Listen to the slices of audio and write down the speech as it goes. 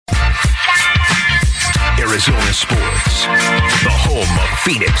Arizona sports, the home of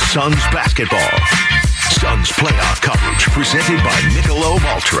Phoenix Suns basketball. Suns playoff coverage presented by Michelob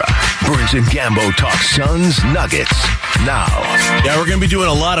Ultra. Burns and Gambo talk Suns Nuggets now. Yeah, we're going to be doing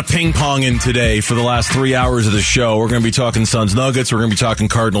a lot of ping-ponging today for the last 3 hours of the show. We're going to be talking Suns Nuggets. We're going to be talking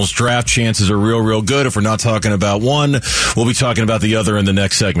Cardinals draft. Chances are real good. If we're not talking about one, we'll be talking about the other in the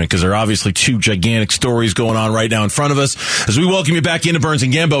next segment because there are obviously two gigantic stories going on right now in front of us. As we welcome you back into Burns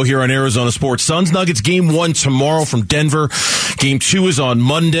and Gambo here on Arizona Sports. Suns Nuggets game 1 tomorrow from Denver. Game 2 is on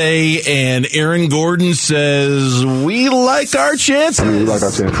Monday, and Aaron Gordon says, we like our chances. We like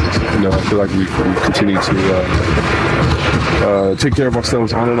our chances. I feel like we continue to take care of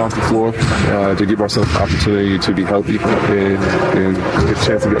ourselves on and off the floor to give ourselves the opportunity to be healthy and get a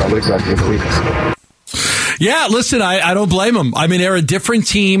chance to get our legs back in Phoenix. Yeah, listen, I don't blame them. I mean, they're a different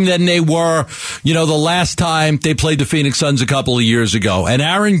team than they were, the last time they played the Phoenix Suns a couple of years ago. And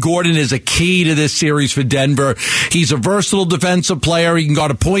Aaron Gordon is a key to this series for Denver. He's a versatile defensive player. He can guard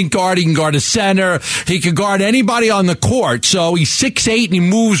a point guard. He can guard a center. He can guard anybody on the court. So he's 6'8", and he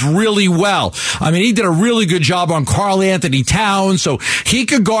moves really well. I mean, he did a really good job on Karl Anthony Towns, so he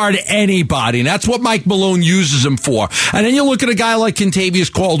could guard anybody. And that's what Mike Malone uses him for. And then you look at a guy like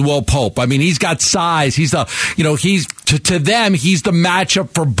Kentavious Caldwell-Pope. I mean, he's got size. He's he's to them, he's the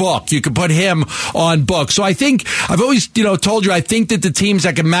matchup for Book. You could put him on Book. So I think I've always, told you, I think that the teams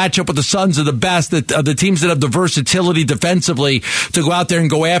that can match up with the Suns are the best, that the teams that have the versatility defensively to go out there and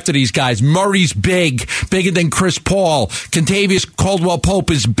go after these guys. Murray's bigger than Chris Paul. Kentavious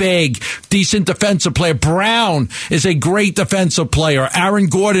Caldwell-Pope is big, decent defensive player. Brown is a great defensive player. Aaron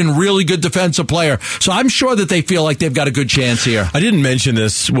Gordon, really good defensive player. So I'm sure that they feel like they've got a good chance here. I didn't mention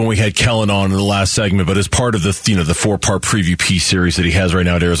this when we had Kellen on in the last segment, but as part of the 4-part preview piece series that he has right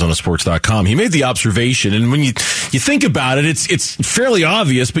now at ArizonaSports.com, he made the observation, and when you think about it, it's fairly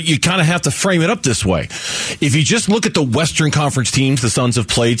obvious, but you kind of have to frame it up this way. If you just look at the Western Conference teams the Suns have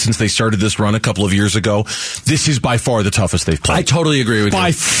played since they started this run a couple of years ago, this is by far the toughest they've played. I totally agree with you.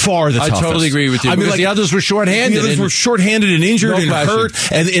 By far the toughest. I totally agree with you. Because the others were shorthanded. The others were shorthanded and injured and hurt.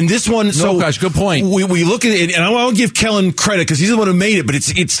 And this one, good point. We look at it, and I want to give Kellen credit because he's the one who made it, but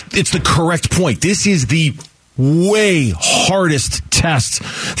it's the correct point. This is the way hardest test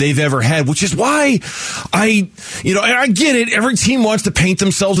they've ever had, which is why I get it. Every team wants to paint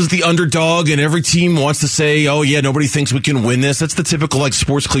themselves as the underdog, and every team wants to say, oh yeah, nobody thinks we can win this. That's the typical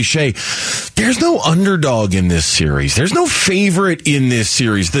sports cliche. There's no underdog in this series. There's no favorite in this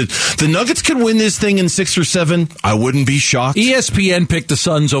series. The Nuggets could win this thing in 6 or 7. I wouldn't be shocked. ESPN picked the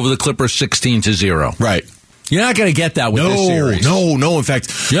Suns over the Clippers 16-0. Right. You're not going to get that with this series. No. In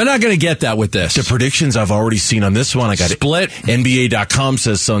fact, you're not going to get that with this. The predictions I've already seen on this one. I got split. NBA.com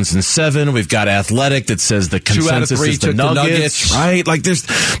says Suns in 7. We've got Athletic that says the consensus is the Nuggets. Right?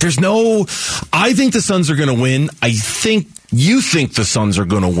 There's no. I think the Suns are going to win. I think you think the Suns are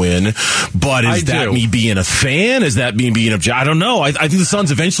going to win, but is that me being a fan? Is that me being objective? I don't know. I think the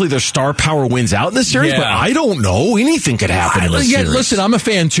Suns eventually their star power wins out in this series, but I don't know. Anything could happen in this series. Listen, I'm a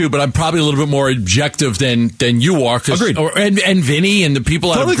fan too, but I'm probably a little bit more objective than you are. Agreed. And Vinny and the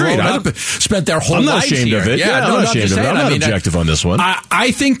people that have grown up spent their whole lives here. I'm not ashamed of it. Yeah, I'm not ashamed of it. I'm not objective on this one.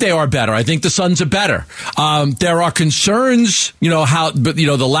 I think they are better. I think the Suns are better. There are concerns,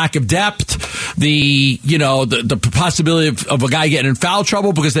 the lack of depth, the possibility of a guy getting in foul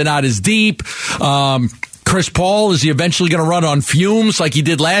trouble because they're not as deep. Chris Paul, is he eventually going to run on fumes like he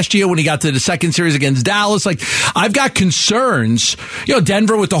did last year when he got to the second series against Dallas? I've got concerns.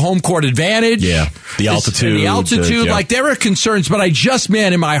 Denver with the home court advantage. Yeah, the altitude. There are concerns, but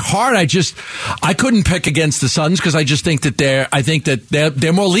in my heart, I couldn't pick against the Suns because I just think that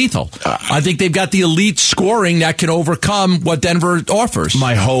they're more lethal. I think they've got the elite scoring that can overcome what Denver offers.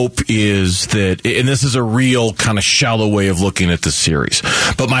 My hope is that, and this is a real kind of shallow way of looking at this series,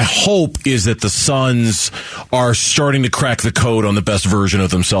 but my hope is that the Suns are starting to crack the code on the best version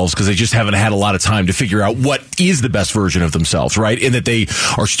of themselves because they just haven't had a lot of time to figure out what is the best version of themselves, right? And that they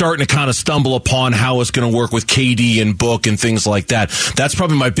are starting to kind of stumble upon how it's going to work with KD and Book and things like that. That's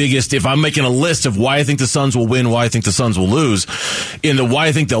probably my biggest, if I'm making a list of why I think the Suns will win, why I think the Suns will lose, in the why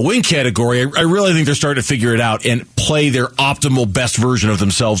I think they'll win category, I really think they're starting to figure it out and play their optimal best version of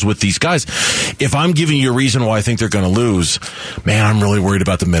themselves with these guys. If I'm giving you a reason why I think they're going to lose, man, I'm really worried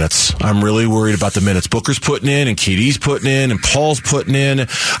about the minutes. Booker's putting in and KD's putting in and Paul's putting in.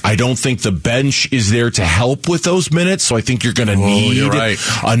 I don't think the bench is there to help with those minutes, so I think you're going to need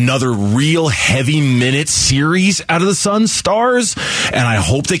another real heavy minute series out of the Suns stars, and I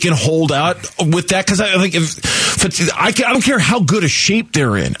hope they can hold out with that because I think I don't care how good a shape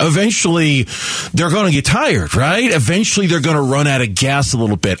they're in. Eventually, they're going to get tired, right? Eventually, they're going to run out of gas a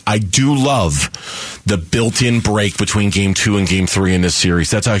little bit. I do love the built-in break between Game 2 and Game 3 in this series.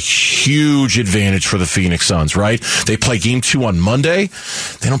 That's a huge advantage for the Phoenix Suns, right? They play Game 2 on Monday.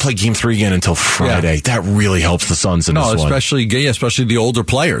 They don't play Game 3 again until Friday. Yeah. That really helps the Suns in this one. Especially the older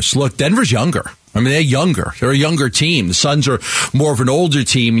players. Look, Denver's younger. I mean, they're younger. They're a younger team. The Suns are more of an older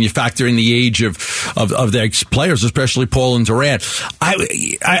team when you factor in the age of their players, especially Paul and Durant.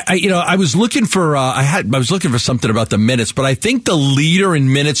 I was looking for something about the minutes, but I think the leader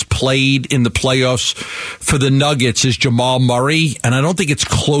in minutes played in the playoffs for the Nuggets is Jamal Murray, and I don't think it's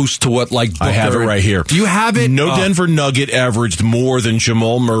close to what Booker. I have it right here. Do you have it? No Denver Nugget averaged more than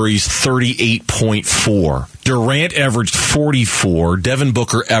Jamal Murray's 38.4. Durant averaged 44. Devin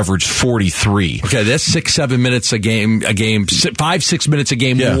Booker averaged 43. Okay, that's 6-7 minutes a game, 5-6 minutes a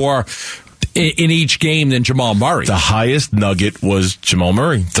game more in each game than Jamal Murray. The highest Nugget was Jamal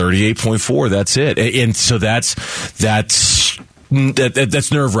Murray, 38.4. That's it. And so that's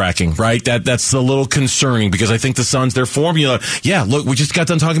nerve-wracking, right? That's a little concerning because I think the Suns, their formula, look, we just got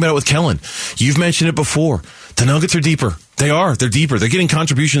done talking about it with Kellen. You've mentioned it before. The Nuggets are deeper. They're deeper. They're getting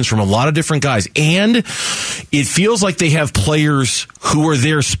contributions from a lot of different guys. And it feels like they have players who are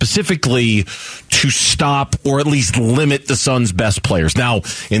there specifically to stop or at least limit the Suns' best players. Now,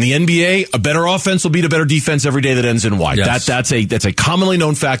 in the NBA, a better offense will beat a better defense every day that ends in Y. Yes. That's a commonly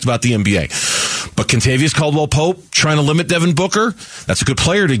known fact about the NBA. But Kentavious Caldwell-Pope trying to limit Devin Booker, that's a good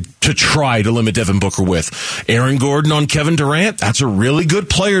player to try to limit Devin Booker with. Aaron Gordon on Kevin Durant, that's a really good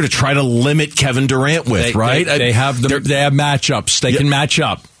player to try to limit Kevin Durant with, right? They have matchups. They can match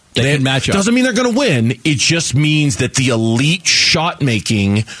up. They can match up. Doesn't mean they're going to win. It just means that the elite shot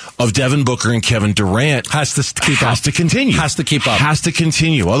making of Devin Booker and Kevin Durant has to keep up. Has to continue. Has to keep up. Has to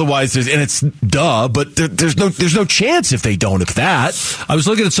continue. Otherwise, it's but there's no chance if they don't. If that. I was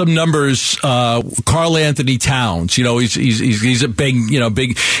looking at some numbers. Karl Anthony Towns. He's a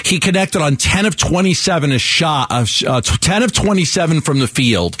big. He connected on 10 of 27 a shot. 10 of 27 from the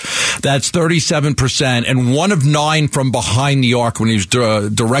field. That's 37%, and 1 of 9 from behind the arc when he was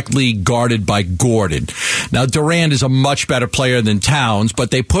directly guarded by Gordon. Now, Durant is a much better player than Towns,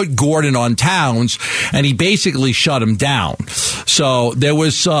 but they put Gordon on Towns, and he basically shut him down. So there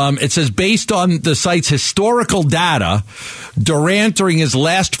was it says, based on the site's historical data, Durant during his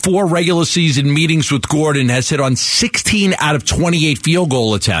last 4 regular season meetings with Gordon has hit on 16 out of 28 field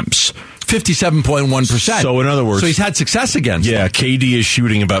goal attempts. 57.1%. So in other words, he's had success against them. KD is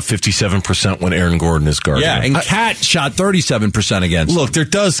shooting about 57% when Aaron Gordon is guarding. Yeah, and Cat shot 37% against. Look, there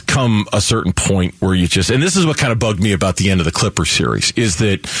does come a certain point where you just, and this is what kind of bugged me about the end of the Clippers series, is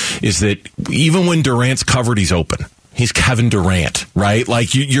that even when Durant's covered, he's open. He's Kevin Durant, right?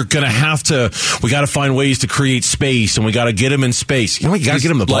 Like you're going to have to. We got to find ways to create space, and we got to get him in space. You got to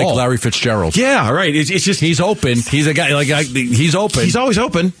get him the ball, like Larry Fitzgerald. Yeah, right. It's just he's open. He's a guy he's open. He's always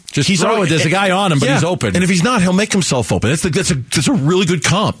open. Just throw it. There's a guy on him, but he's open. And if he's not, he'll make himself open. That's a really good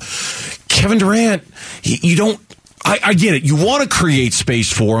comp. Kevin Durant, you don't. I get it. You want to create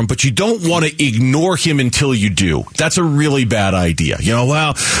space for him, but you don't want to ignore him until you do. That's a really bad idea.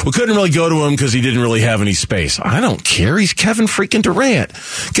 Well, we couldn't really go to him because he didn't really have any space. I don't care. He's Kevin freaking Durant.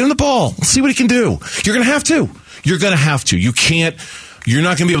 Get him the ball. Let's see what he can do. You're going to have to. You're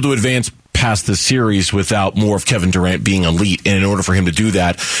not going to be able to advance past this series without more of Kevin Durant being elite. And in order for him to do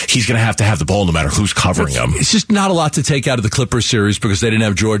that, he's going to have the ball no matter who's covering him. It's just not a lot to take out of the Clippers series because they didn't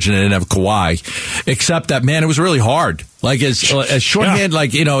have George and they didn't have Kawhi. Except that, man, it was really hard. Like as shorthand,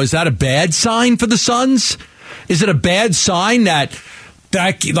 is that a bad sign for the Suns? Is it a bad sign that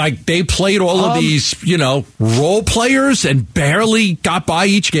they played all of these, role players and barely got by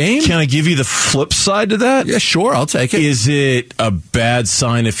each game? Can I give you the flip side to that? Yeah, sure. I'll take it. Is it a bad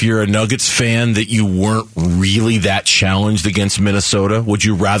sign if you're a Nuggets fan that you weren't really that challenged against Minnesota? Would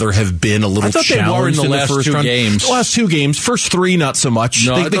you rather have been a little challenged in the last first 2 round? games? The last 2 games. First 3, not so much.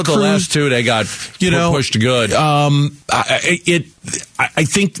 No, I thought the last 2 they got pushed good. I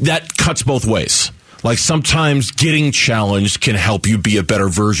think that cuts both ways. Like sometimes getting challenged can help you be a better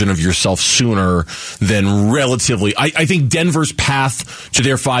version of yourself sooner than relatively. I think Denver's path to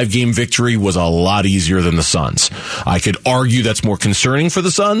their 5-game victory was a lot easier than the Suns. I could argue that's more concerning for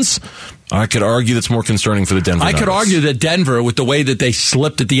the Suns. I could argue that's more concerning for the Denver Nuggets. I could argue that Denver, with the way that they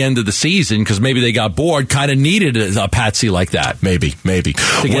slipped at the end of the season, because maybe they got bored, kind of needed a patsy like that. Maybe.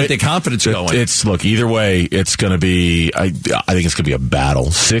 To get their confidence going. Either way, it's going to be, I think it's going to be a battle.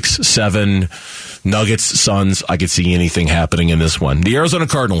 6, 7, Nuggets, Suns, I could see anything happening in this one. The Arizona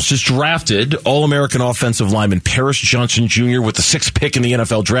Cardinals just drafted All-American offensive lineman Paris Johnson Jr. with the 6th pick in the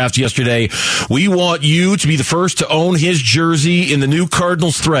NFL draft yesterday. We want you to be the first to own his jersey in the new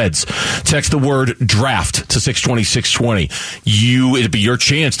Cardinals threads. Text the word draft to 620-620. It'd be your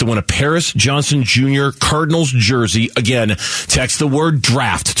chance to win a Paris Johnson Jr. Cardinals jersey. Again, text the word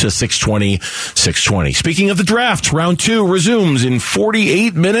draft to 620-620. Speaking of the draft, round 2 resumes in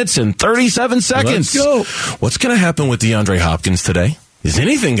 48 minutes and 37 seconds. Let's go. What's going to happen with DeAndre Hopkins today? Is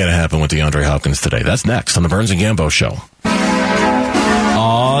anything going to happen with DeAndre Hopkins today? That's next on the Burns and Gambo Show.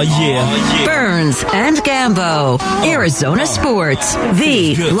 Oh, yeah. Burns and Gambo, Arizona Sports,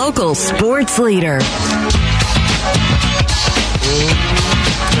 the local sports leader.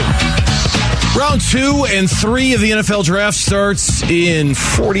 Round 2 and 3 of the NFL draft starts in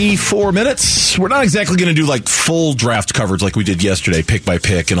 44 minutes. We're not exactly going to do like full draft coverage like we did yesterday, pick by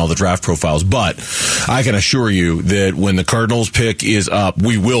pick and all the draft profiles, but I can assure you that when the Cardinals pick is up,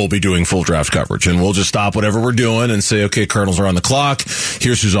 we will be doing full draft coverage, and we'll just stop whatever we're doing and say, okay, Cardinals are on the clock.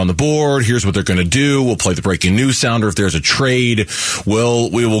 Here's who's on the board. Here's what they're going to do. We'll play the breaking news sounder. If there's a trade,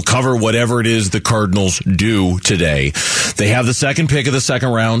 we will cover whatever it is the Cardinals do today. They have the 2nd pick of the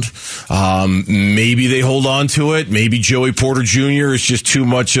 2nd round. Maybe they hold on to it. Maybe Joey Porter Jr. is just too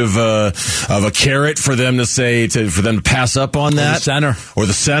much of a carrot for them to pass up on that. Or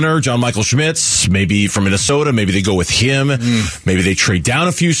the center, John Michael Schmitz, maybe from Minnesota. Maybe they go with him. Maybe they trade down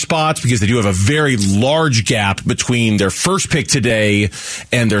a few spots because they do have a very large gap between their 1st pick today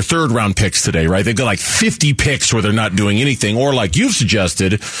and their 3rd round picks today, right? They've got like 50 picks where they're not doing anything. Or like you've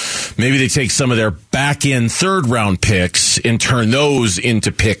suggested, maybe they take some of their back end 3rd round picks and turn those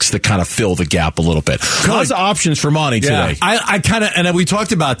into picks that kind of fill the gap a little bit. Lots of options for Monty today. I kind of, and we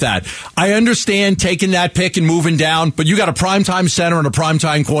talked about that. I understand taking that pick and moving down, but you got a primetime center and a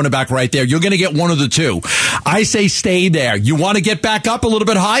primetime cornerback right there. You're going to get one of the two. I say stay there. You want to get back up a little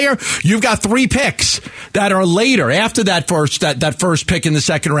bit higher? You've got 3 picks that are later after that first pick in the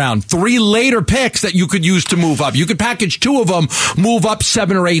 2nd round. 3 later picks that you could use to move up. You could package 2 of them, move up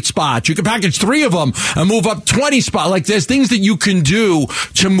 7 or 8 spots. You could package 3 of them and move up 20 spots. Like there's things that you can do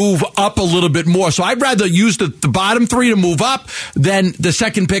to move up a little bit more. So I'd rather use the bottom 3 to move up than the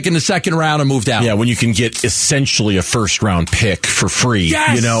 2nd pick in the 2nd round and move down. Yeah, when you can get essentially a 1st round pick for free,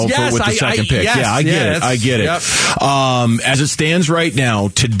 with the 2nd pick. I get it. Yep. As it stands right now,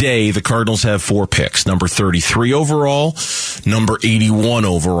 today, the Cardinals have 4 picks. Number 33 overall, number 81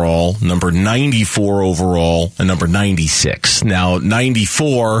 overall, number 94 overall, and number 96. Now,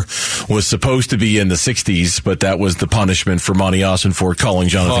 94 was supposed to be in the 60s, but that was the punishment for Monti Ossenfort calling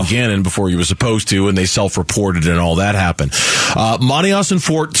Jonathan Gannon before he was supposed to, and they self-reported and all that happened. Monti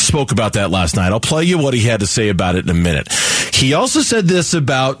Ossenfort spoke about that last night. I'll play you what he had to say about it in a minute. He also said this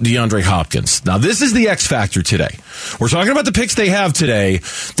about DeAndre Hopkins. Now, this is the X factor today. We're talking about the picks they have today.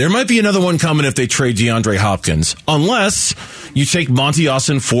 There might be another one coming if they trade DeAndre Hopkins, unless you take Monti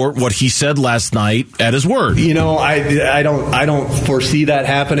Ossenfort, what he said last night, at his word. I don't foresee that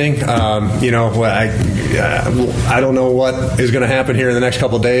happening. I don't know what is going to happen here in the next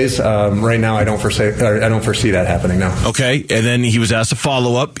couple of days. Right now, I don't foresee that happening. No. Okay, and then he was asked a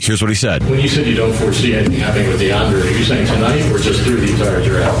follow-up. Here's what he said. When you said you don't foresee anything happening with DeAndre, are you saying tonight or just through the entire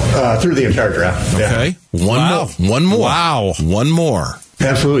draft? Through the entire draft. Yeah. Okay. One more. Wow. One more.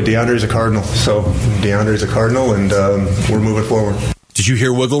 Absolutely. DeAndre's a Cardinal. So DeAndre's a Cardinal, and we're moving forward. Did you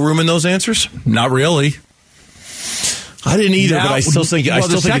hear wiggle room in those answers? Not really. I didn't either, but I still think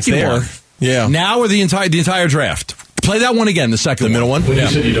it's there. One. Yeah. Now or the entire draft? Play that one again, the middle one. When you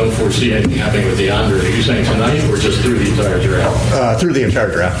said you don't foresee anything happening with DeAndre, are you saying tonight or just through the entire draft? Through the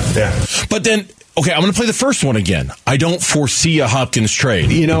entire draft, yeah. But then, okay, I'm going to play the first one again. I don't foresee a Hopkins trade.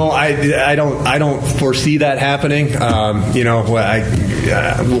 I don't foresee that happening. I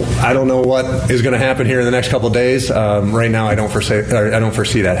don't know what is going to happen here in the next couple of days. Right now, I don't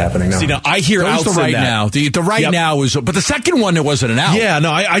foresee that happening. No. See, now I hear outs. The right now. The right now was, but the second one there wasn't an out. Yeah,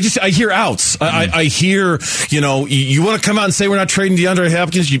 no, I hear outs. I hear, you want to come out and say we're not trading DeAndre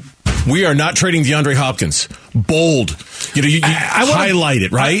Hopkins. We are not trading DeAndre Hopkins. Bold. I highlight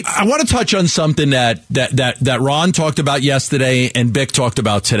it, right? I want to touch on something that Ron talked about yesterday and Bick talked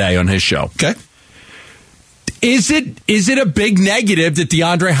about today on his show. Okay. Is it a big negative that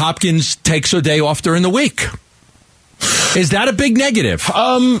DeAndre Hopkins takes a day off during the week? Is that a big negative?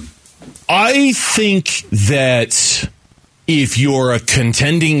 I think that if you're a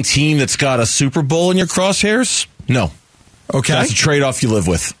contending team that's got a Super Bowl in your crosshairs, no. Okay. That's a trade-off you live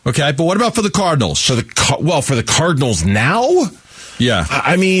with. Okay, but what about for the Cardinals? For the Cardinals now? Yeah.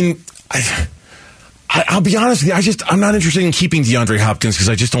 I mean, I'll be honest with you. I'm not interested in keeping DeAndre Hopkins because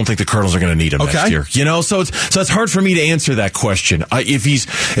I just don't think the Cardinals are going to need him next year. So it's hard for me to answer that question. If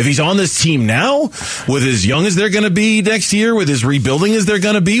he's on this team now, with as young as they're going to be next year, with as rebuilding as they're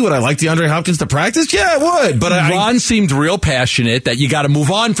going to be, would I like DeAndre Hopkins to practice? Yeah, I would. But Ron seemed real passionate that you got to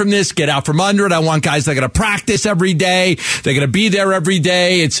move on from this, get out from under it. I want guys that are going to practice every day. They're going to be there every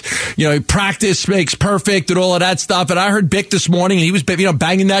day. It's practice makes perfect and all of that stuff. And I heard Bick this morning, and he was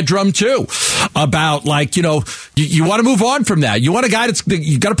banging that drum too about. You want to move on from that. You want a guy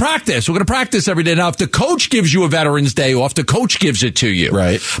you got to practice. We're going to practice every day. Now, if the coach gives you a Veterans Day off, the coach gives it to you.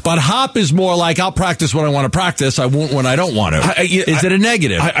 Right. But Hop is more like, I'll practice when I want to practice. I won't when I don't want to. Is it a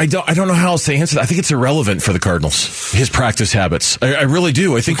negative? I don't know how else to answer that. I think it's irrelevant for the Cardinals, his practice habits. I really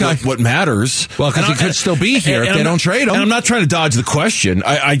do. I think what matters. Well, because he could still be here if they don't trade him. And I'm not trying to dodge the question.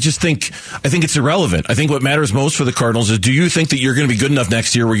 I just think it's irrelevant. I think what matters most for the Cardinals is, do you think that you're going to be good enough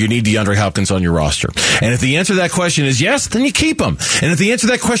next year where you need DeAndre Hopkins on your roster? And if the answer to that question is yes, then you keep him. And if the answer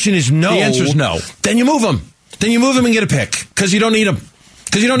to that question is no, the answer is no, then you move him. Then you move him and get a pick because you don't need him.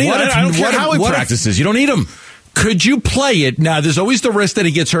 Because you don't need him. I don't care how he practices. You don't need him. Could you play it? Now, there's always the risk that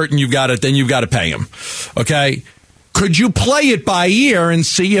he gets hurt and you've got to pay him. Okay. Could you play it by ear and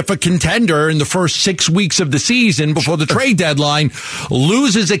see if a contender in the first 6 weeks of the season before the trade deadline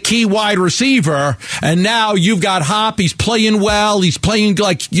loses a key wide receiver, and now you've got Hop, he's playing well, he's playing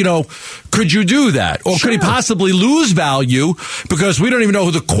could you do that? Or could he possibly lose value because we don't even know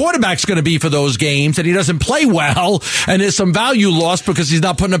who the quarterback's going to be for those games, and he doesn't play well, and there's some value lost because he's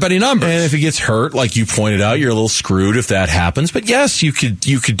not putting up any numbers? And if he gets hurt, like you pointed out, you're a little screwed if that happens. But yes, you could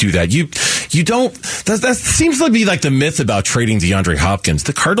do that. You don't. That seems to be like the myth about trading DeAndre Hopkins.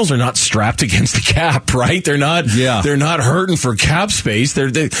 The Cardinals are not strapped against the cap, right? They're not. Yeah. They're not hurting for cap space.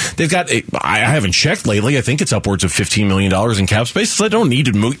 They've got. I haven't checked lately. I think it's upwards of $15 million in cap space. So they don't need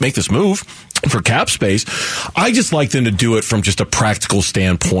to make this move for cap space. I just like them to do it from just a practical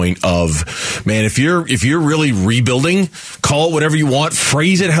standpoint of, man, if you're really rebuilding, call it whatever you want,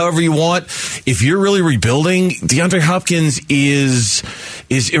 phrase it however you want. If you're really rebuilding, DeAndre Hopkins is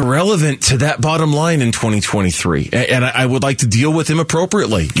irrelevant to that bottom line in 2023. And I would like to deal with him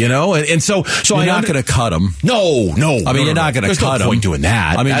appropriately, and so you're not going to cut him. No. I mean, you're not going to cut him. There's no point doing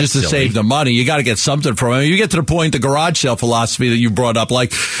that. I mean, just to save the money, you got to get something from him. You get to the point, the garage sale philosophy that you brought up,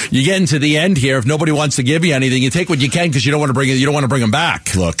 like you get into the end here. If nobody wants to give you anything, you take what you can because you don't want to bring it. You don't want to bring them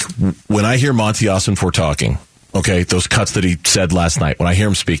back. Look, when I hear Monti Ossenfort talking, okay, those cuts that he said last night, when I hear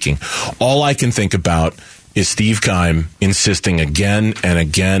him speaking, all I can think about is Steve Keim insisting again and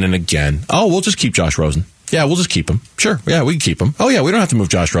again and again, oh, we'll just keep Josh Rosen. Yeah, we'll just keep him. Sure. Yeah, we can keep him. Oh, yeah, we don't have to move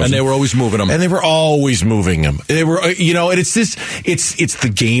Josh Rosen. And they were always moving him. And they were always moving him. They were, and it's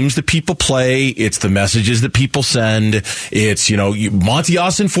the games that people play. It's the messages that people send. It's, Monti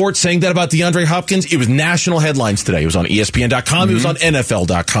Ossenfort saying that about DeAndre Hopkins. It was national headlines today. It was on ESPN.com. Mm-hmm. It was on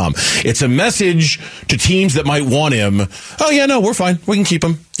NFL.com. It's a message to teams that might want him. Oh, yeah, no, we're fine. We can keep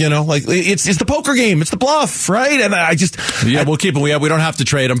him. It's the poker game. It's the bluff, right? And we'll keep him. We don't have to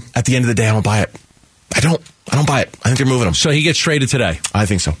trade him. At the end of the day, I don't buy it. I don't buy it. I think they're moving him. So he gets traded today? I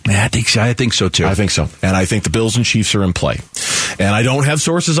think so. Yeah, I think so too. I think so. And I think the Bills and Chiefs are in play. And I don't have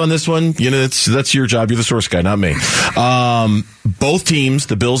sources on this one. That's your job. You're the source guy, not me. Both teams,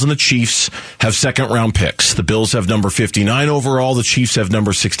 the Bills and the Chiefs, have second-round picks. The Bills have number 59 overall. The Chiefs have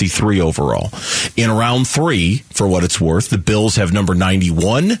number 63 overall. In round 3, for what it's worth, the Bills have number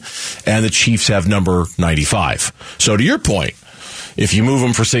 91, and the Chiefs have number 95. So to your point, if you move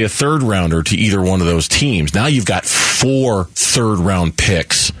them for, say, a third-rounder to either one of those teams, now you've got 4 third-round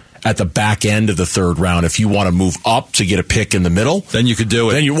picks at the back end of the third round. If you want to move up to get a pick in the middle, then you could do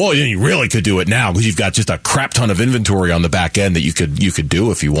it. Then you really could do it now because you've got just a crap ton of inventory on the back end that you could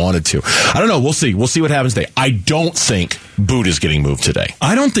do if you wanted to. I don't know. We'll see. We'll see what happens today. I don't think Boot is getting moved today.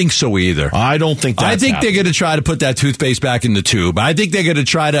 I don't think so either. I don't think that's happening. They're going to try to put that toothpaste back in the tube. I think they're going to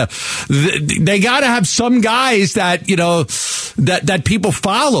try to. They got to have some guys that that people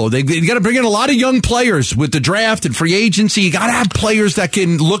follow. They got to bring in a lot of young players with the draft and free agency. You got to have players that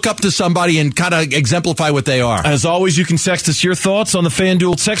can look up to somebody and kind of exemplify what they are. As always, you can text us your thoughts on the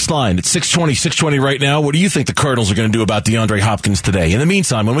FanDuel text line. It's 620 right now. What do you think the Cardinals are going to do about DeAndre Hopkins today? In the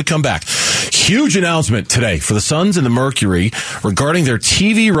meantime, when we come back, huge announcement today for the Suns and the Mercury regarding their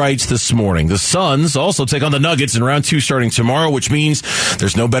TV rights this morning. The Suns also take on the Nuggets in round 2 starting tomorrow, which means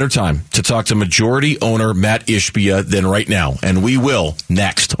there's no better time to talk to majority owner Mat Ishbia than right now. And we will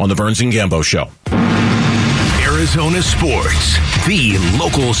next on the Burns and Gambo Show. Arizona Sports, the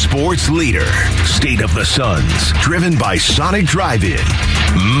local sports leader. State of the Suns, driven by Sonic Drive-In.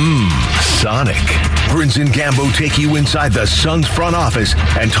 Sonic. Burns and Gambo take you inside the Suns front office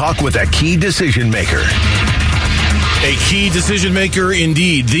and talk with a key decision maker. A key decision maker,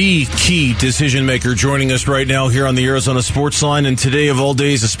 indeed, the key decision maker, joining us right now here on the Arizona Sports Line. And today of all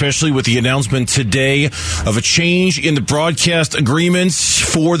days, especially with the announcement today of a change in the broadcast agreements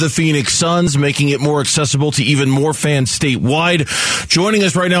for the Phoenix Suns, making it more accessible to even more fans statewide. Joining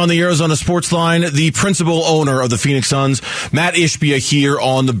us right now on the Arizona Sports Line, the principal owner of the Phoenix Suns, Mat Ishbia, here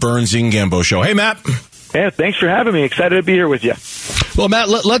on the Burns and Gambo Show. Hey, Matt. Yeah, thanks for having me. Excited to be here with you. Well, Matt,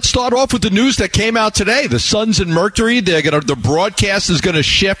 let's start off with the news that came out today. The Suns and Mercury, the broadcast is going to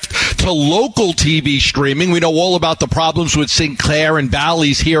shift to local TV streaming. We know all about the problems with Sinclair and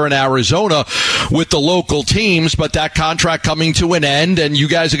Bally's here in Arizona with the local teams, but that contract coming to an end, and you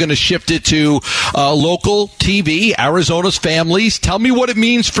guys are going to shift it to local TV, Arizona's families. Tell me what it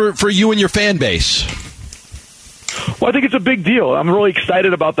means for you and your fan base. Well, I think it's a big deal. I'm really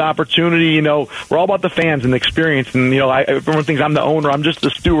excited about the opportunity. You know, we're all about the fans and the experience. And, you know, everyone thinks I'm the owner. I'm just the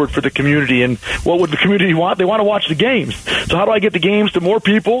steward for the community. And what would the community want? They want to watch the games. So how do I get the games to more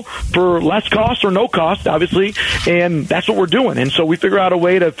people for less cost or no cost, obviously? And that's what we're doing. And so we figure out a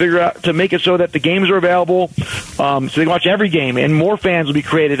way to make it so that the games are available, so they can watch every game, and more fans will be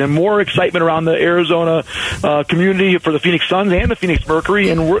created and more excitement around the Arizona community for the Phoenix Suns and the Phoenix Mercury.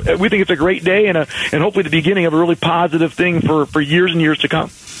 And we think it's a great day and hopefully the beginning of a really positive thing for years and years to come.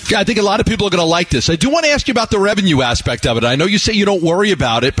 Yeah, I think a lot of people are going to like this. I do want to ask you about the revenue aspect of it. I know you say you don't worry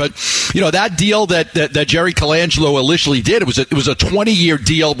about it, but you know that deal that Jerry Colangelo initially did, it was a 20-year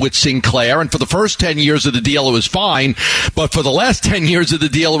deal with Sinclair, and for the first 10 years of the deal it was fine, but for the last 10 years of the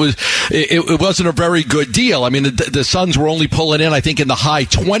deal it wasn't a very good deal. I mean, the Suns were only pulling in, I think, in the high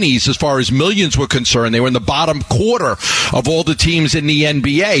 20s as far as millions were concerned. They were in the bottom quarter of all the teams in the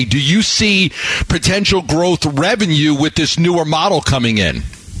NBA. Do you see potential growth revenue with this newer model coming in?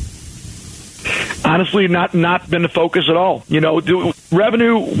 Honestly, not been the focus at all. You know,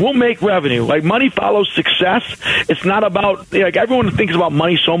 revenue, we'll make revenue. Like, money follows success. It's not about, like, everyone thinks about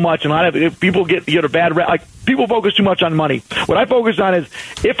money so much, and a lot of people get a bad, like, people focus too much on money. What I focus on is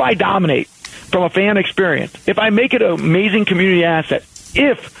if I dominate from a fan experience, if I make it an amazing community asset,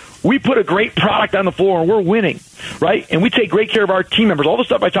 if we put a great product on the floor and we're winning, right, and we take great care of our team members, all the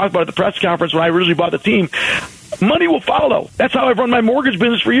stuff I talked about at the press conference when I originally bought the team, money will follow. That's how I've run my mortgage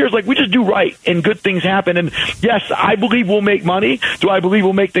business for years. Like, we just do right, and good things happen. And yes, I believe we'll make money. Do I believe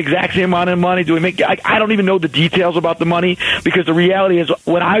we'll make the exact same amount of money? Do we make? I don't even know the details about the money, because the reality is,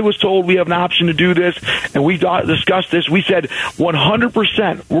 when I was told we have an option to do this, and we discussed this, we said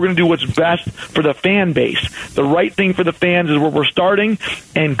 100% we're going to do what's best for the fan base. The right thing for the fans is where we're starting,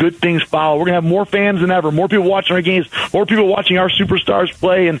 and good things follow. We're going to have more fans than ever, more people watching our games, more people watching our superstars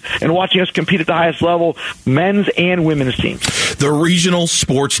play, and watching us compete at the highest level, men's and women's teams. The regional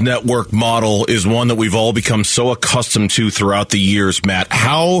sports network model is one that we've all become so accustomed to throughout the years, Matt.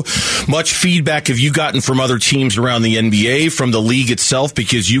 How much feedback have you gotten from other teams around the NBA, from the league itself?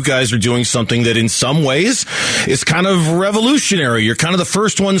 Because you guys are doing something that in some ways is kind of revolutionary. You're kind of the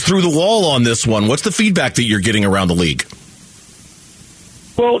first ones through the wall on this one. What's the feedback that you're getting around the league?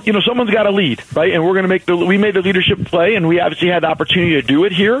 Well, you know, someone's got to lead, right? And we're going to we made the leadership play, and we obviously had the opportunity to do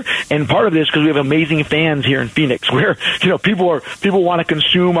it here. And part of this because we have amazing fans here in Phoenix, where, you know, people want to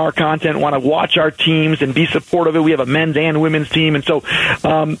consume our content, want to watch our teams and be supportive of it. We have a men's and women's team, and so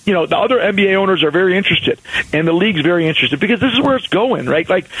you know, the other NBA owners are very interested, and the league's very interested, because this is where it's going, right?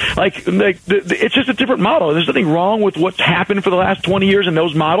 Like it's just a different model. There's nothing wrong with what's happened for the last 20 years in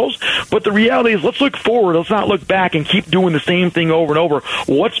those models, but the reality is, let's look forward. Let's not look back and keep doing the same thing over and over.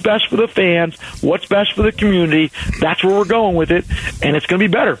 What's best for the fans? What's best for the community? That's where we're going with it, and it's going to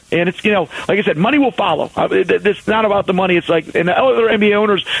be better. And it's, you know, like I said, money will follow. It's not about the money. It's like, and the other NBA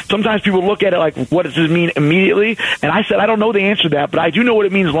owners, sometimes people look at it like, what does this mean immediately? And I said, I don't know the answer to that, but I do know what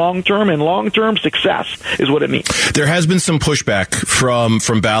it means long term, and long term success is what it means. There has been some pushback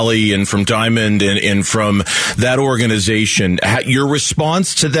from Bally and from Diamond and from that organization. Your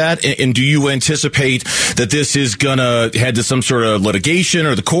response to that, and do you anticipate that this is going to head to some sort of litigation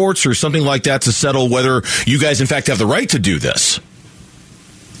or the courts or something like that to settle whether you guys in fact have the right to do this?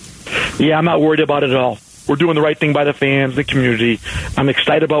 Yeah, I'm not worried about it at all. We're doing the right thing by the fans, the community. I'm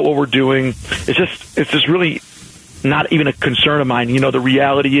excited about what we're doing. It's just really not even a concern of mine. You know, the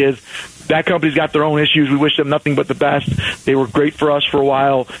reality is that company's got their own issues. We wish them nothing but the best. They were great for us for a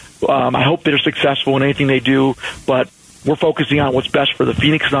while. I hope they're successful in anything they do, but we're focusing on what's best for the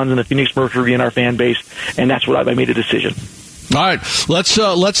Phoenix Suns and the Phoenix Mercury and our fan base, and that's what I made a decision. All right,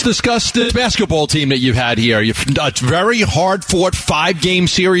 let's discuss the basketball team that you've had here. A very hard-fought 5-game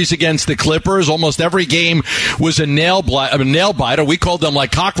series against the Clippers. Almost every game was a nail biter. We called them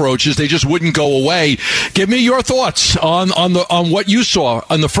like cockroaches. They just wouldn't go away. Give me your thoughts on what you saw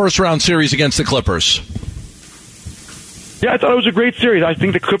on the first-round series against the Clippers. Yeah, I thought it was a great series. I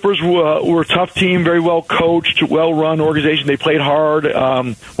think the Clippers were a tough team, very well coached, well-run organization. They played hard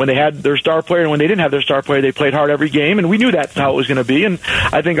when they had their star player, and when they didn't have their star player, they played hard every game, and we knew that's how it was going to be. And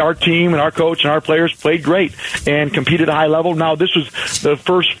I think our team and our coach and our players played great and competed at a high level. Now, this was the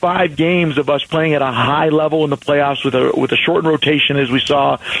first 5 games of us playing at a high level in the playoffs with a shortened rotation, as we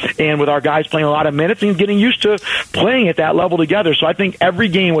saw, and with our guys playing a lot of minutes and getting used to playing at that level together. So I think every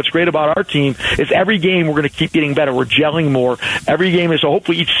game, what's great about our team is every game we're going to keep getting better. We're gelling more every game, so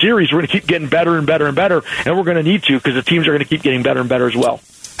hopefully each series we're going to keep getting better and better and better, and we're going to need to, because the teams are going to keep getting better and better as well.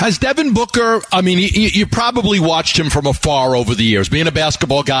 Has Devin Booker, I mean, you probably watched him from afar over the years, being a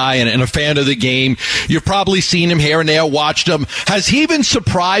basketball guy and a fan of the game. You've probably seen him here and there, watched him. Has he even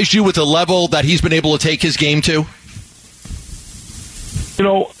surprised you with the level that he's been able to take his game to?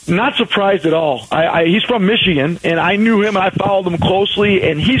 Not surprised at all. He's from Michigan, and I knew him, and I followed him closely,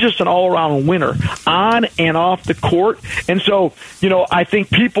 and he's just an all-around winner on and off the court. And so, I think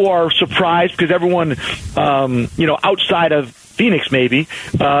people are surprised because everyone, outside of Phoenix maybe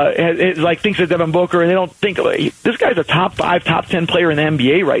thinks of Devin Booker, and they don't think this guy's a top 5, top 10 player in the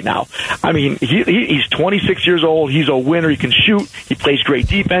NBA right now. I mean, he's 26 years old. He's a winner. He can shoot. He plays great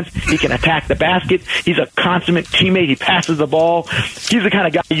defense. He can attack the basket. He's a consummate teammate. He passes the ball. He's the kind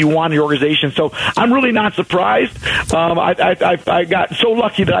of guy you want in your organization. So I'm really not surprised. I got so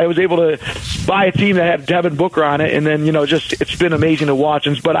lucky that I was able to buy a team that had Devin Booker on it, and then it's been amazing to watch.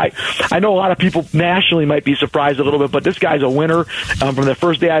 But I know a lot of people nationally might be surprised a little bit, but this guy's a winner. From the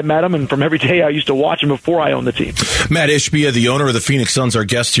first day I met him, and from every day I used to watch him before I owned the team. Mat Ishbia, the owner of the Phoenix Suns, our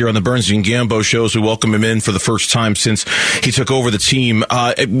guest here on the Burns and Gambo shows. We welcome him in for the first time since he took over the team.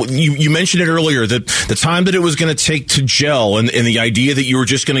 You mentioned it earlier, that the time that it was going to take to gel and the idea that you were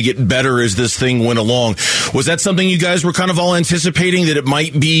just going to get better as this thing went along. Was that something you guys were kind of all anticipating, that it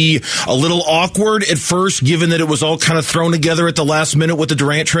might be a little awkward at first, given that it was all kind of thrown together at the last minute with the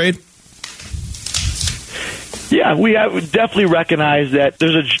Durant trade? Yeah, we definitely recognize that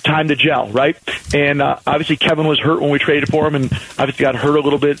there's a time to gel, right? And obviously Kevin was hurt when we traded for him, and obviously got hurt a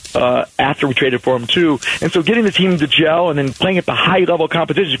little bit after we traded for him too. And so getting the team to gel and then playing at the high level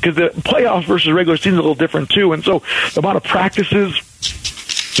competition, because the playoffs versus regular season is a little different too. And so the amount of practices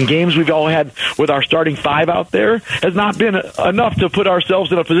and games we've all had with our starting 5 out there has not been enough to put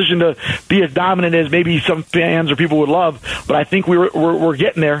ourselves in a position to be as dominant as maybe some fans or people would love. But I think we're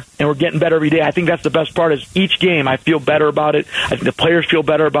getting there, and we're getting better every day. I think that's the best part, is each game I feel better about it. I think the players feel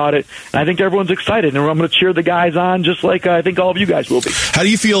better about it. And I think everyone's excited, and I'm going to cheer the guys on just like I think all of you guys will be. How do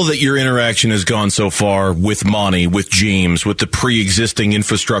you feel that your interaction has gone so far with Monty, with James, with the pre-existing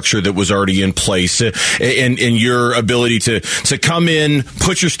infrastructure that was already in place, and your ability to come in,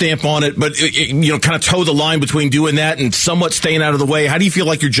 put your stamp on it, but kind of toe the line between doing that and somewhat staying out of the way? How do you feel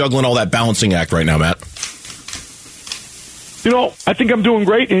like you're juggling all that balancing act right now, Matt? I think I'm doing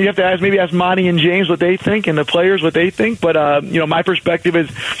great, and you have to ask Monty and James what they think, and the players what they think. But my perspective is,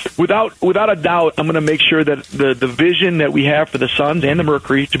 without a doubt, I'm going to make sure that the vision that we have for the Suns and the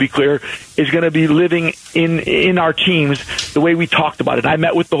Mercury, to be clear, is going to be living in our teams the way we talked about it. I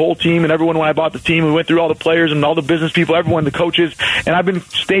met with the whole team and everyone when I bought the team. We went through all the players and all the business people, everyone, the coaches, and I've been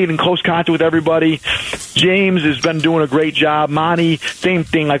staying in close contact with everybody. James has been doing a great job. Monty, same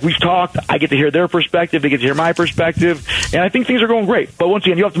thing. Like we've talked, I get to hear their perspective. They get to hear my perspective, and I think things are going great. But once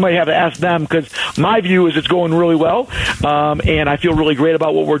again, you might have to ask them, because my view is it's going really well, and I feel really great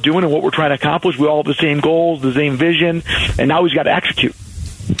about what we're doing and what we're trying to accomplish. We all have the same goals, the same vision, and now we've got to execute.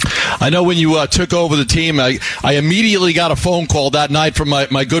 I know when you took over the team, I immediately got a phone call that night from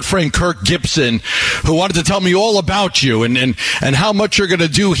my good friend Kirk Gibson, who wanted to tell me all about you and how much you're going to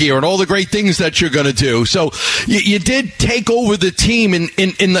do here and all the great things that you're going to do. So you did take over the team in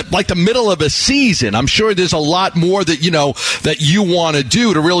the middle of a season. I'm sure there's a lot more that you want to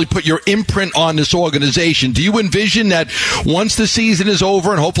do to really put your imprint on this organization. Do you envision that once the season is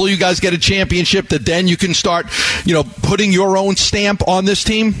over and hopefully you guys get a championship, that then you can start putting your own stamp on this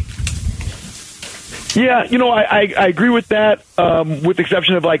team? Yeah, I agree with that. with the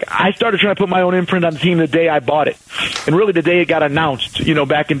exception of, like, I started trying to put my own imprint on the team the day I bought it, and really the day it got announced,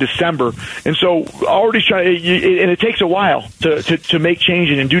 back in December. And so already trying, and it takes a while to make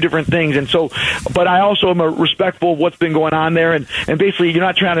changes and do different things. And so, but I also am respectful of what's been going on there, and basically you're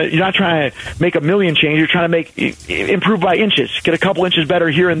not trying to make a million changes. You're trying to improve by inches, get a couple inches better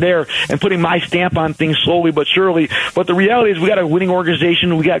here and there, and putting my stamp on things slowly but surely. But the reality is we got a winning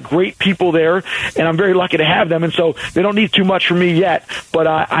organization. We got great people there, and I'm very lucky to have them. And so they don't need too much from me yet, but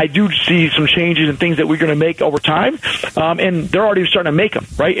I do see some changes and things that we're going to make over time, and they're already starting to make them,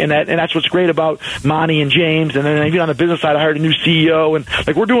 right? And that's what's great about Monty and James. And then even on the business side, I hired a new CEO, and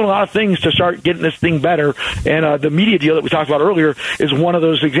like we're doing a lot of things to start getting this thing better. And the media deal that we talked about earlier is one of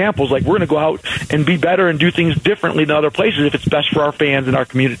those examples. Like, we're going to go out and be better and do things differently than other places if it's best for our fans and our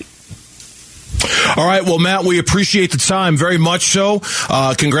community. All right. Well, Matt, we appreciate the time very much so.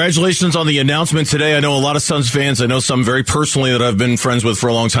 Congratulations on the announcement today. I know a lot of Suns fans. I know some very personally that I've been friends with for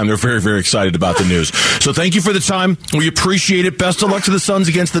a long time. They're very, very excited about the news. So thank you for the time. We appreciate it. Best of luck to the Suns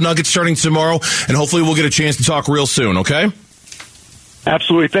against the Nuggets starting tomorrow, and hopefully we'll get a chance to talk real soon, okay?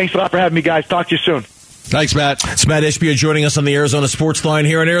 Absolutely. Thanks a lot for having me, guys. Talk to you soon. Thanks, Matt. It's Mat Ishbia joining us on the Arizona Sports Line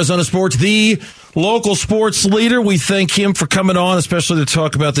here on Arizona Sports, the local sports leader. We thank him for coming on, especially to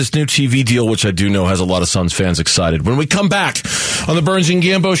talk about this new TV deal, which I do know has a lot of Suns fans excited. When we come back on the Burns and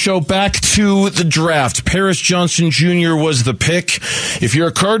Gambo Show, back to the draft. Paris Johnson Jr. was the pick. If you're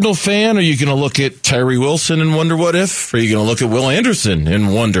a Cardinal fan, are you going to look at Tyree Wilson and wonder what if? Or are you going to look at Will Anderson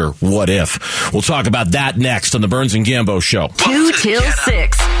and wonder what if? We'll talk about that next on the Burns and Gambo Show. 2 till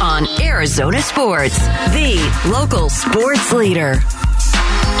 6 on Arizona Sports, the local sports leader.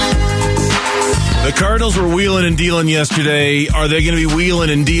 The Cardinals were wheeling and dealing yesterday. Are they going to be wheeling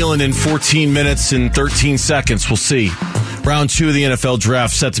and dealing in 14 minutes and 13 seconds? We'll see. Round 2 of the NFL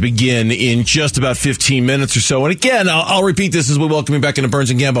draft set to begin in just about 15 minutes or so. And again, I'll repeat this as we welcome you back into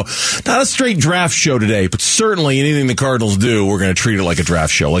Burns and Gambo. Not a straight draft show today, but certainly anything the Cardinals do, we're going to treat it like a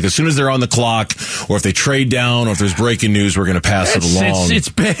draft show. Like as soon as they're on the clock, or if they trade down, or if there's breaking news, we're going to pass it along. It's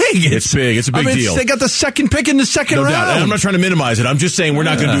big. It's big. It's a big deal. They got the second pick in the second round. Doubt. And I'm not trying to minimize it. I'm just saying we're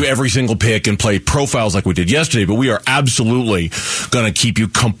not going to do every single pick and play profiles like we did yesterday, but we are absolutely going to keep you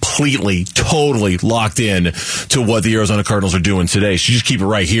completely, totally locked in to what the Arizona Cardinals are doing today. So just keep it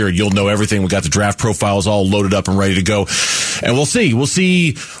right here and you'll know everything. We got the draft profiles all loaded up and ready to go. And we'll see. We'll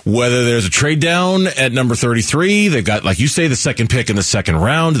see whether there's a trade down at number 33. They've got, like you say, the second pick in the second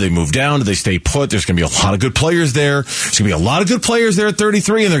round. Do they move down? Do they stay put? There's going to be a lot of good players there. There's going to be a lot of good players there at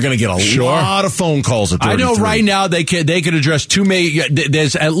 33, and they're going to get a lot of phone calls at 33. I know right now they could address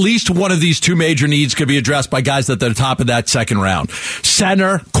there's at least one of these two major needs could be addressed by guys at the top of that second round.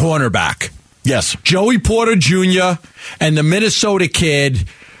 Center, cornerback. Yes. Joey Porter Jr. and the Minnesota kid.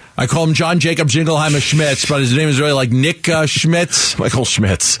 I call him John Jacob Jingleheimer Schmitz, but his name is really like Nick Schmitz. Michael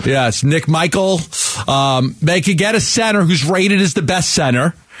Schmitz. Yes, Nick Michael. They could get a center who's rated as the best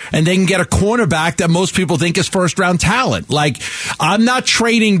center, and they can get a cornerback that most people think is first-round talent. Like, I'm not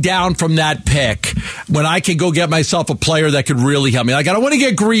trading down from that pick when I can go get myself a player that could really help me. Like, I don't want to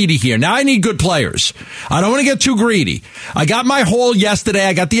get greedy here. Now I need good players. I don't want to get too greedy. I got my haul yesterday.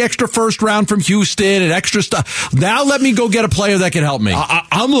 I got the extra first round from Houston and extra stuff. Now let me go get a player that can help me.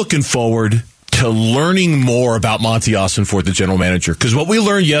 I'm looking forward to learning more about Monti Ossenfort, the general manager. Because what we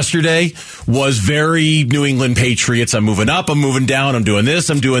learned yesterday was very New England Patriots. I'm moving up, I'm moving down, I'm doing this,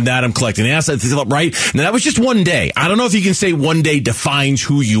 I'm doing that, I'm collecting assets, right? And that was just one day. I don't know if you can say one day defines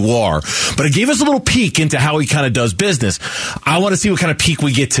who you are, but it gave us a little peek into how he kind of does business. I want to see what kind of peek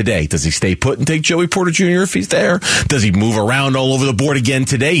we get today. Does he stay put and take Joey Porter Jr. if he's there? Does he move around all over the board again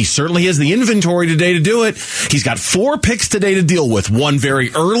today? He certainly has the inventory today to do it. He's got 4 picks today to deal with. 1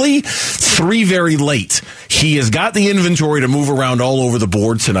 very early, 3 very late. He has got the inventory to move around all over the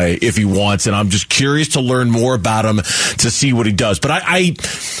board tonight if he wants, and I'm just curious to learn more about him to see what he does. But I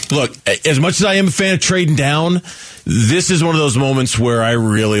look, as much as I am a fan of trading down, this is one of those moments where I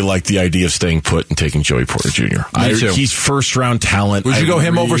really like the idea of staying put and taking Joey Porter Jr. He's first-round talent. Would you go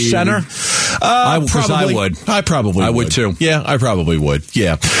him over center? Probably. I probably would. I would too. Yeah, I probably would.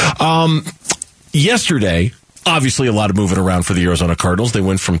 Yeah. Yesterday, obviously, a lot of moving around for the Arizona Cardinals. They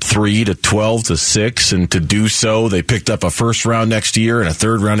went from 3 to 12 to 6, and to do so, they picked up a first round next year and a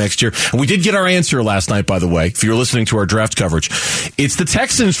third round next year. And we did get our answer last night, by the way, if you're listening to our draft coverage. It's the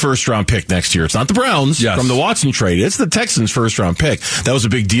Texans' first round pick next year. It's not the Browns from the Watson trade. It's the Texans' first round pick. That was a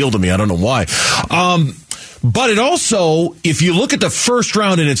big deal to me. I don't know why. But it also, if you look at the first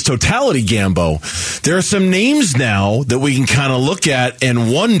round in its totality, Gambo, there are some names now that we can kind of look at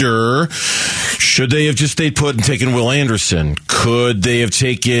and wonder, Should they have just stayed put and taken Will Anderson? Could they have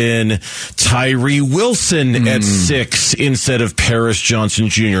taken Tyree Wilson at 6 instead of Paris Johnson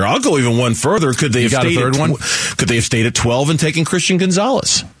Jr.? I'll go even one further. Could they have stayed at 12 and taken Christian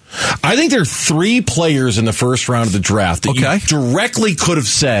Gonzalez? I think there are 3 players in the first round of the draft that you directly could have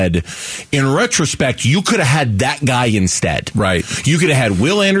said, in retrospect, you could have had that guy instead. Right. You could have had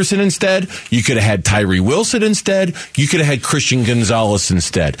Will Anderson instead. You could have had Tyree Wilson instead. You could have had Christian Gonzalez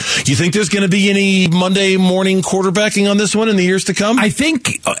instead. You think there's going to be any Monday morning quarterbacking on this one in the years to come? I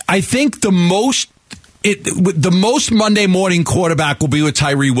think the most Monday morning quarterback will be with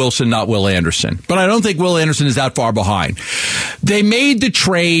Tyree Wilson, not Will Anderson. But I don't think Will Anderson is that far behind. They made the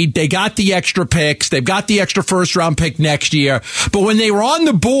trade. They got the extra picks. They've got the extra first-round pick next year. But when they were on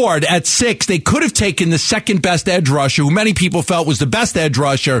the board at 6, they could have taken the second-best edge rusher, who many people felt was the best edge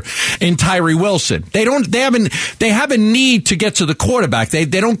rusher, in Tyree Wilson. They have a need to get to the quarterback. They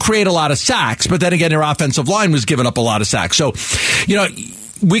don't create a lot of sacks. But then again, their offensive line was giving up a lot of sacks. So,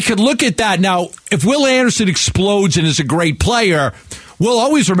 we could look at that. Now, if Will Anderson explodes and is a great player, we'll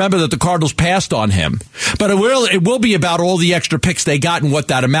always remember that the Cardinals passed on him. But it will be about all the extra picks they got and what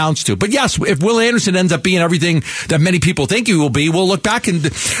that amounts to. But yes, if Will Anderson ends up being everything that many people think he will be, we'll look back and,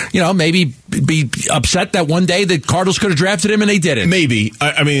 maybe be upset that one day the Cardinals could have drafted him and they didn't. Maybe.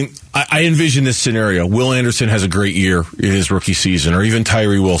 I envision this scenario. Will Anderson has a great year in his rookie season, or even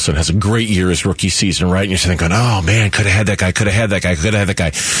Tyree Wilson has a great year his rookie season, right? And you're thinking, oh man, could have had that guy, could have had that guy, could have had that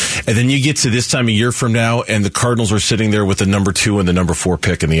guy. And then you get to this time a year from now, and the Cardinals are sitting there with the number 2 and the number 4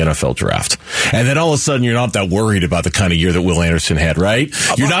 pick in the NFL draft. And then all of a sudden, you're not that worried about the kind of year that Will Anderson had, right?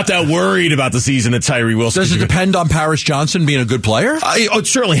 You're not that worried about the season that Tyree Wilson. Does it depend on Paris Johnson being a good player? It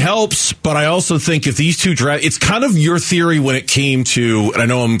certainly helps, but I also think if these two draft, it's kind of your theory when it came to, and I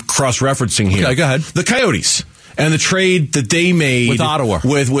know I'm cross-referencing here. Okay, go ahead. The Coyotes. And the trade that they made with Ottawa,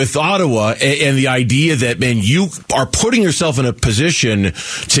 with Ottawa, and the idea that, man, you are putting yourself in a position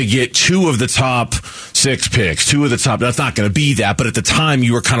to get 2 of the top 6 picks, 2 of the top. That's not going to be that, but at the time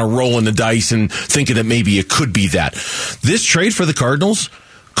you were kind of rolling the dice and thinking that maybe it could be that. This trade for the Cardinals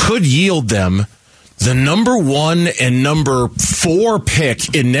could yield them the number 1 and number 4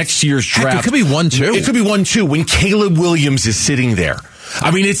 pick in next year's draft. It could be 1-2. It could be 1-2 when Caleb Williams is sitting there.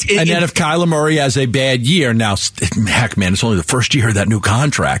 I mean, and then if Kyler Murray has a bad year, now, heck, man, it's only the first year of that new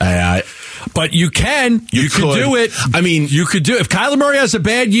contract. But you could do it. I mean, you could do it. If Kyler Murray has a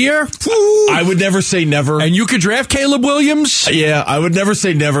bad year, I would never say never. And you could draft Caleb Williams. Yeah, I would never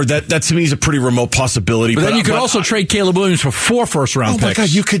say never. That to me is a pretty remote possibility. But then you could also trade Caleb Williams for 4 first-round picks. Oh my God,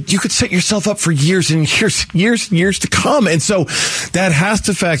 you could set yourself up for years and years to come. And so that has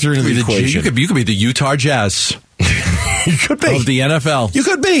to factor into the equation. You could be the Utah Jazz. You could be. Of the NFL. You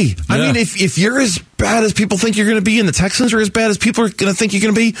could be. Yeah. I mean, if you're as bad as people think you're going to be and the Texans are as bad as people are going to think you're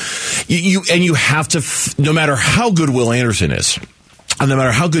going to be, you have to, no matter how good Will Anderson is, and no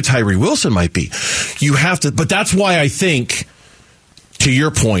matter how good Tyree Wilson might be, you have to, but that's why I think, to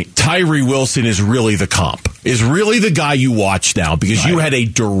your point, Tyree Wilson is really the comp, is really the guy you watch now, because you had a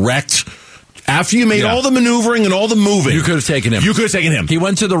direct, after you made all the maneuvering and all the moving. You could have taken him. You could have taken him. He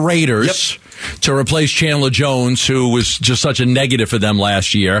went to the Raiders to replace Chandler Jones, who was just such a negative for them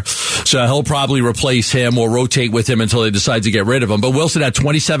last year. So he'll probably replace him or rotate with him until they decide to get rid of him. But Wilson had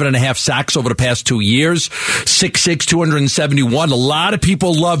 27.5 sacks over the past 2 years, 6'6", 271. A lot of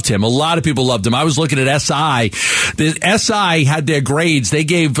people loved him. I was looking at SI. The SI had their grades. They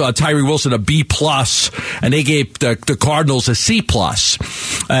gave Tyree Wilson a B+, and they gave the Cardinals a C+.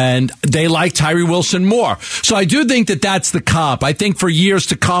 And they liked Tyree Wilson more. So I do think that that's the comp. I think for years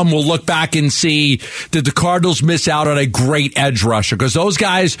to come, we'll look back and see, did the Cardinals miss out on a great edge rusher? Because those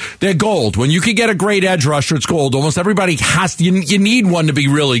guys, they're gold. When you can get a great edge rusher, it's gold. Almost everybody has to, you need one to be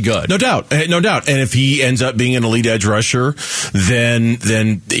really good. No doubt. And if he ends up being an elite edge rusher, then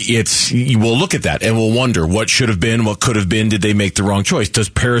we'll look at that and we'll wonder what should have been, what could have been. Did they make the wrong choice? Does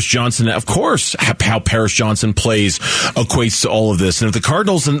Paris Johnson, of course, how Paris Johnson plays equates to all of this. And if the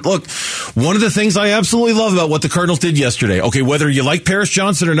Cardinals, and look, one of the things I absolutely love about what the Cardinals did yesterday, okay, whether you like Paris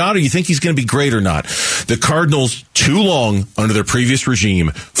Johnson or not, or you think he's going to be great or not, the Cardinals, too long under their previous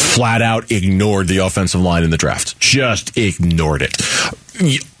regime, flat out ignored the offensive line in the draft. Just ignored it.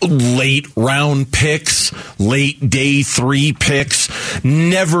 Late round picks, late day 3 picks,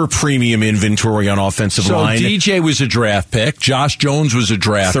 never premium inventory on offensive line. So DJ was a draft pick. Josh Jones was a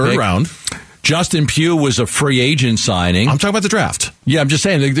draft pick. 3rd round. Justin Pugh was a free agent signing. I'm talking about the draft. Yeah, I'm just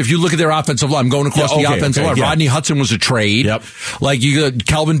saying, if you look at their offensive line, I'm going across the offensive line. Yeah. Rodney Hudson was a trade. Yep. Like,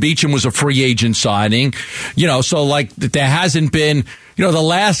 Kelvin Beachum was a free agent signing. So, like, there hasn't been... the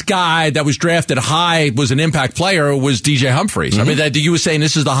last guy that was drafted high was an impact player was DJ Humphries. I mean, you were saying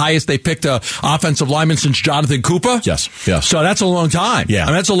this is the highest they picked a offensive lineman since Jonathan Cooper? Yes. So that's a long time. Yeah. I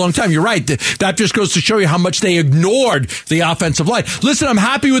mean, that's a long time. You're right. That just goes to show you how much they ignored the offensive line. Listen, I'm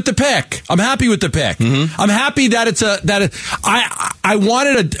happy with the pick. I'm happy that I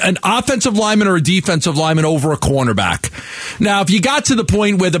wanted an offensive lineman or a defensive lineman over a cornerback. Now, if you got to the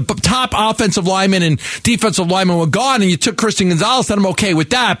point where the top offensive lineman and defensive lineman were gone and you took Christian Gonzalez, then I'm okay with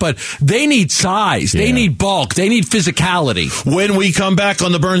that, but they need size. They need bulk. They need physicality. When we come back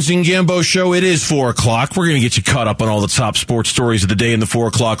on the Burns and Gambo show, it is 4 o'clock. We're going to get you caught up on all the top sports stories of the day in the 4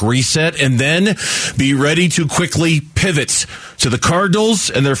 o'clock reset, and then be ready to quickly pivot to the Cardinals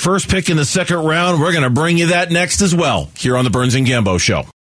and their first pick in the second round. We're going to bring you that next as well here on the Burns and Gambo show.